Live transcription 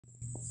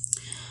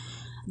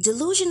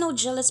Delusional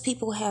jealous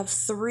people have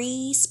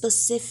three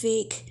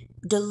specific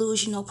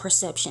delusional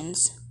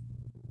perceptions.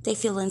 They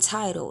feel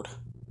entitled,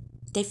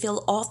 they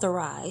feel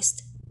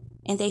authorized,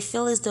 and they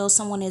feel as though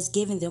someone has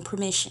given them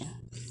permission.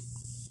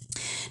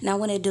 Now,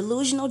 when a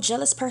delusional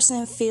jealous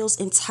person feels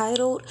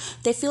entitled,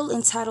 they feel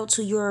entitled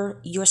to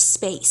your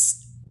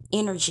space,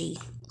 energy,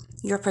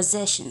 your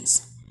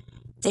possessions.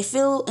 They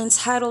feel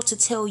entitled to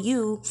tell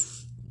you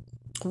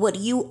what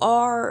you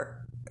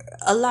are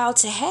allowed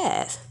to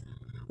have,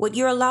 what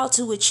you're allowed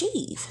to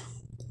achieve.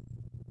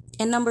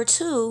 And number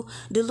two,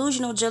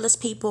 delusional jealous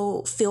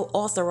people feel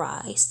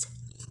authorized.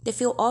 They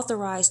feel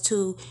authorized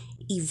to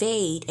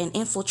evade and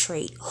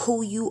infiltrate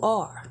who you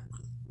are.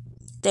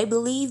 They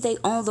believe they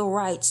own the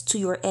rights to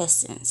your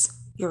essence,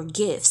 your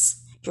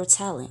gifts, your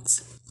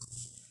talents.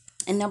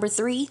 And number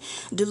three,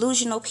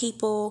 delusional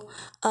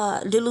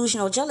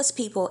jealous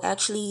people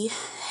actually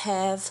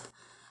have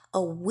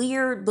a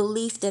weird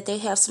belief that they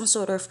have some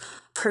sort of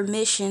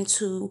permission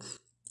to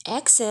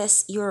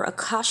access your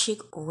Akashic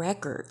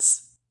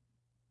records.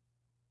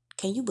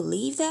 Can you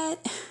believe that?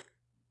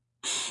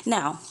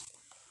 Now,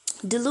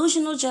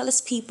 delusional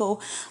jealous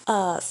people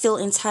feel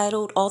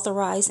entitled,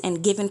 authorized,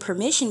 and given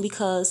permission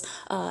because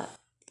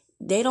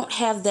they don't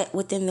have that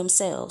within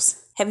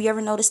themselves. Have you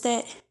ever noticed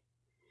that?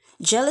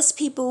 Jealous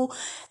people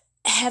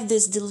have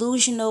this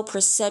delusional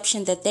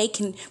perception that they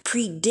can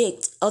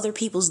predict other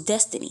people's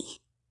destiny,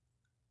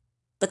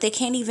 but they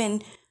can't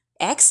even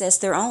access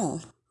their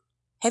own.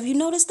 Have you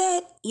noticed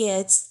that? Yeah,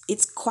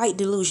 it's quite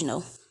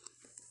delusional.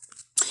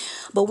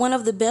 But one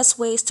of the best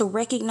ways to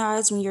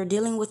recognize when you're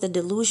dealing with a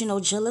delusional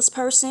jealous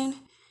person,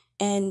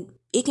 and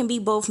it can be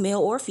both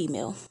male or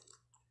female,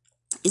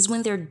 is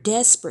when they're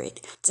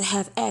desperate to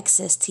have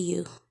access to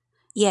you.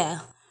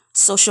 Yeah,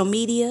 social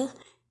media,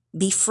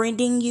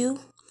 befriending you,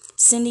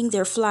 sending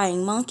their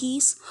flying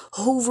monkeys,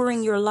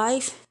 hoovering your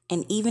life,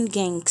 and even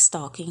gang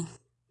stalking.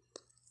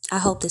 I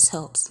hope this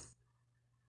helps.